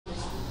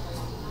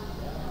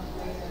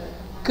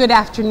Good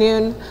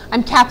afternoon.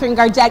 I'm Kathryne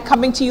Gardette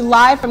coming to you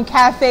live from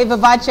Cafe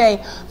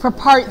Vivace for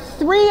part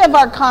 3 of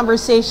our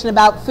conversation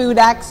about food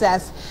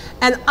access.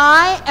 And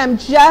I am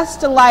just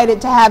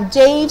delighted to have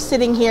Dave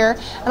sitting here,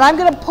 and I'm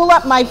going to pull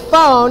up my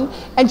phone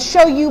and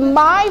show you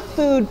my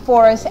Food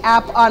Forest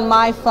app on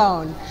my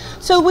phone.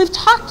 So we've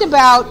talked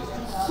about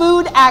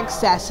food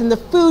access and the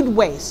food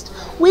waste.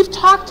 We've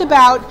talked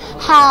about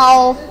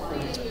how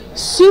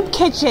soup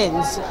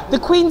kitchens, the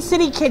Queen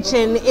City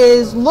Kitchen,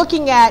 is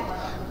looking at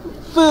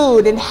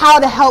food and how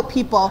to help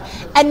people.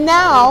 And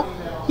now,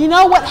 you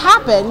know what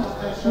happened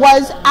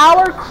was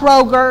our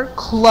Kroger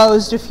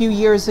closed a few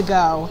years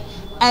ago.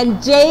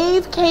 And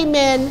Dave came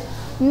in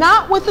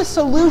not with a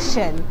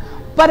solution,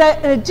 but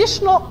an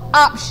additional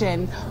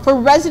option for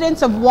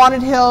residents of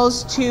Walnut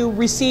Hills to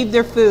receive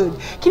their food.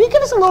 Can you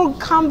give us a little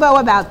convo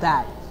about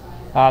that?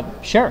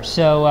 Sure.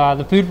 So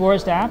the Food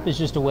Forest app is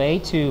just a way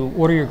to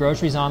order your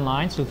groceries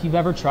online. So if you've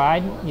ever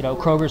tried,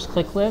 Kroger's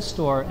Clicklist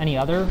or any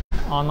other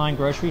online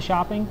grocery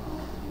shopping,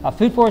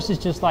 Food Forest is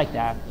just like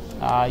that.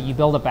 You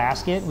build a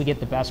basket. We get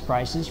the best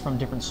prices from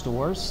different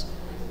stores.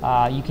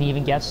 You can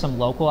even get some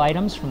local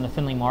items from the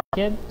Findlay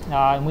Market,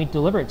 and we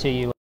deliver it to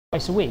you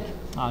twice a week.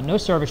 No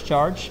service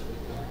charge.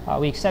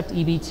 We accept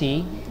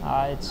EBT,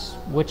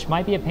 which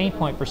might be a pain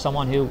point for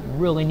someone who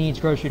really needs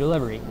grocery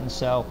delivery. And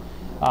so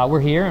we're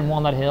here in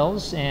Walnut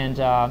Hills and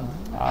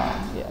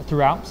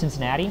throughout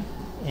Cincinnati,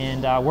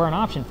 and we're an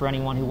option for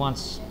anyone who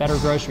wants better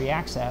grocery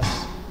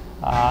access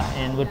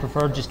and would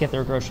prefer to just get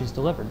their groceries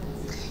delivered.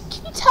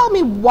 Can you tell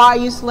me why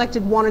you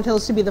selected Walnut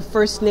Hills to be the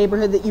first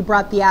neighborhood that you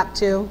brought the app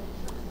to?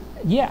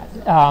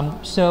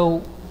 Yeah,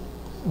 so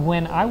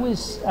when I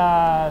was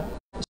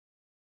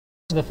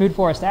the Food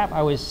Forest app,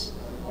 I was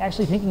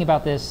actually thinking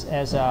about this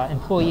as an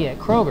employee at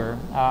Kroger.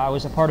 I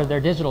was a part of their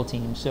digital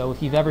team, so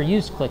if you've ever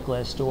used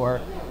Clicklist or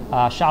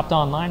shopped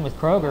online with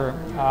Kroger,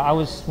 I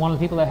was one of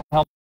the people that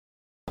helped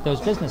those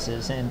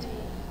businesses. And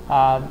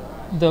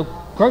the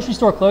grocery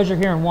store closure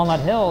here in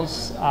Walnut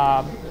Hills,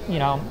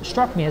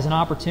 struck me as an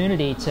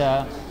opportunity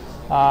to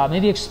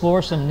maybe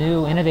explore some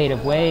new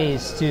innovative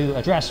ways to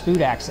address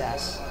food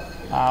access.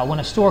 When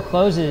a store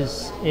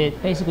closes,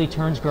 it basically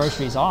turns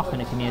groceries off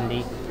in a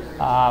community.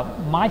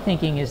 My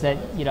thinking is that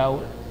you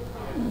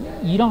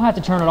don't have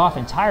to turn it off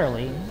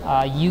entirely.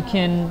 You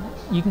can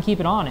keep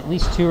it on at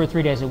least 2 or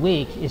 3 days a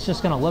week. It's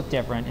just going to look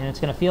different and it's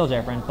going to feel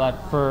different. But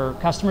for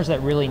customers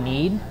that really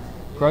need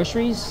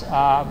groceries,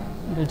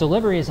 the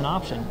delivery is an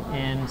option.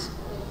 And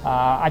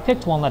I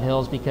picked Walnut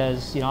Hills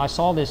because I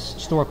saw this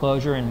store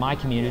closure in my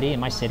community, in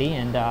my city,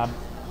 and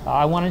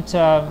I wanted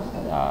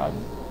to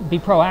be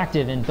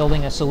proactive in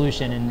building a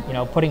solution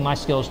and putting my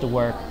skills to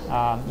work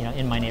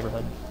in my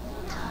neighborhood.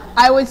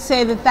 I would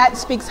say that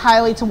speaks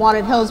highly to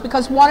Walnut Hills,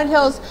 because Walnut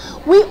Hills,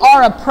 we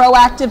are a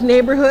proactive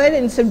neighborhood,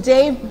 and so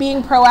Dave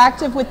being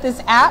proactive with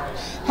this app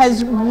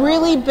has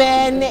really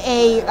been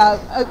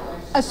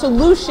a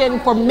solution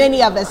for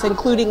many of us,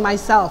 including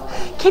myself.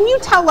 Can you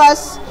tell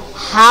us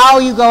how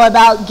you go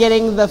about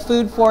getting the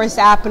Food Forest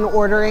app and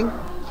ordering?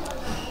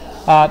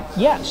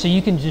 Yeah, so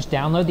you can just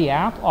download the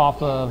app off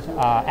of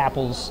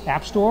Apple's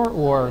App Store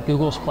or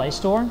Google's Play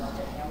Store,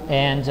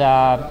 and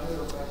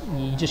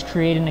you just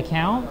create an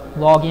account,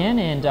 log in,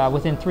 and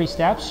within 3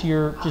 steps,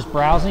 you're just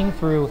browsing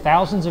through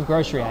thousands of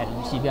grocery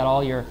items. You've got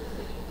all your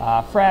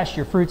fresh,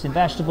 your fruits and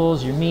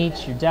vegetables, your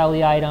meats, your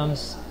deli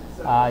items.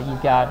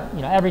 You've got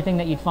everything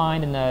that you'd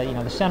find in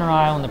the center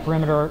aisle and the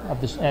perimeter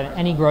of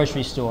any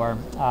grocery store,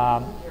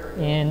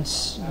 and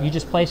you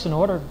just place an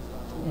order,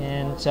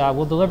 and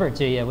we'll deliver it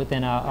to you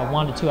within a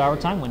 1 to 2 hour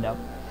time window.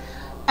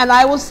 And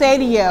I will say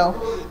to you,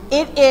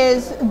 it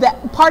is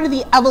part of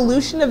the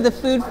evolution of the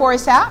Food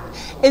Forest app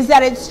is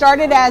that it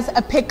started as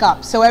a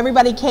pickup. So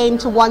everybody came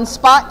to one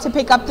spot to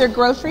pick up their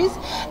groceries,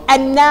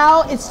 and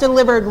now it's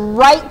delivered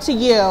right to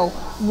you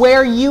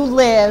where you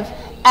live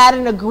at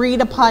an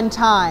agreed upon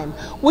time,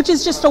 which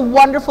is just a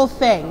wonderful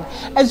thing,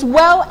 as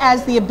well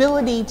as the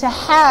ability to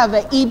have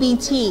an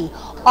EBT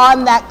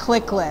on that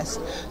click list.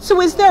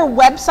 So is there a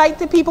website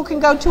that people can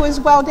go to as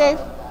well, Dave?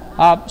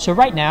 So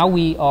right now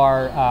we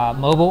are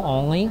mobile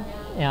only.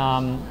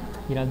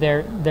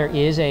 There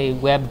is a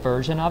web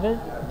version of it,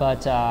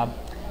 but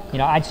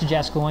I'd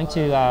suggest going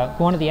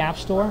to the App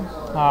Store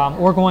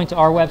or going to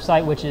our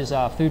website, which is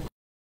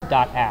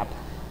food.app.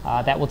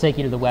 That will take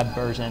you to the web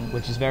version,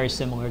 which is very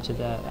similar to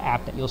the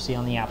app that you'll see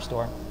on the App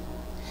Store.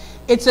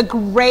 It's a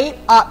great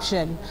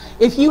option.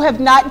 If you have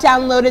not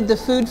downloaded the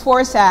Food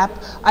Forest app,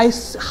 I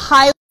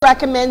highly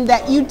recommend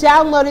that you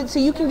download it so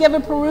you can give a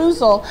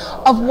perusal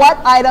of what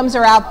items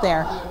are out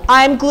there.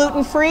 I'm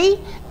gluten-free,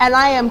 and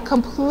I am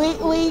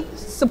completely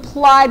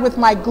supplied with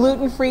my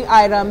gluten-free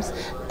items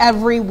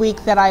every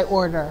week that I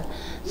order.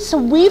 So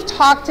we've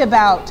talked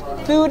about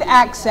food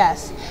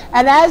access.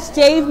 And as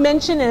Dave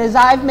mentioned, and as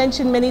I've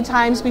mentioned many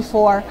times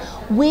before,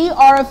 we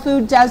are a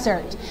food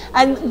desert.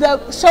 And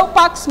the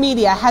Soapbox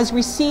Media has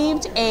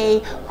received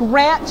a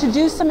grant to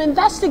do some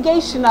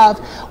investigation of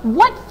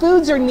what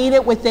foods are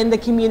needed within the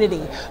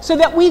community, so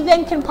that we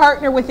then can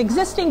partner with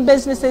existing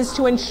businesses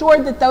to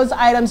ensure that those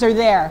items are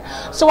there.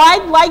 So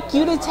I'd like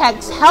you to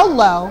text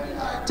HELLO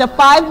to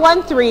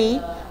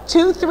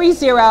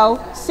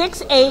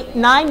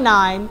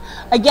 513-230-6899.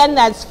 Again,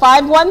 that's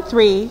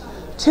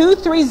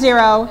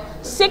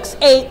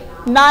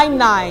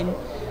 513-230-6899.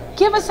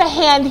 Give us a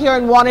hand here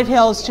in Walnut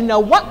Hills to know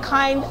what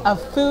kind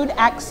of food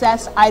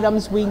access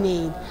items we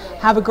need.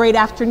 Have a great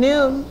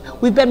afternoon.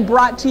 We've been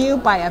brought to you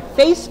by a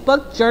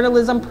Facebook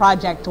Journalism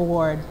Project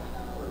Award.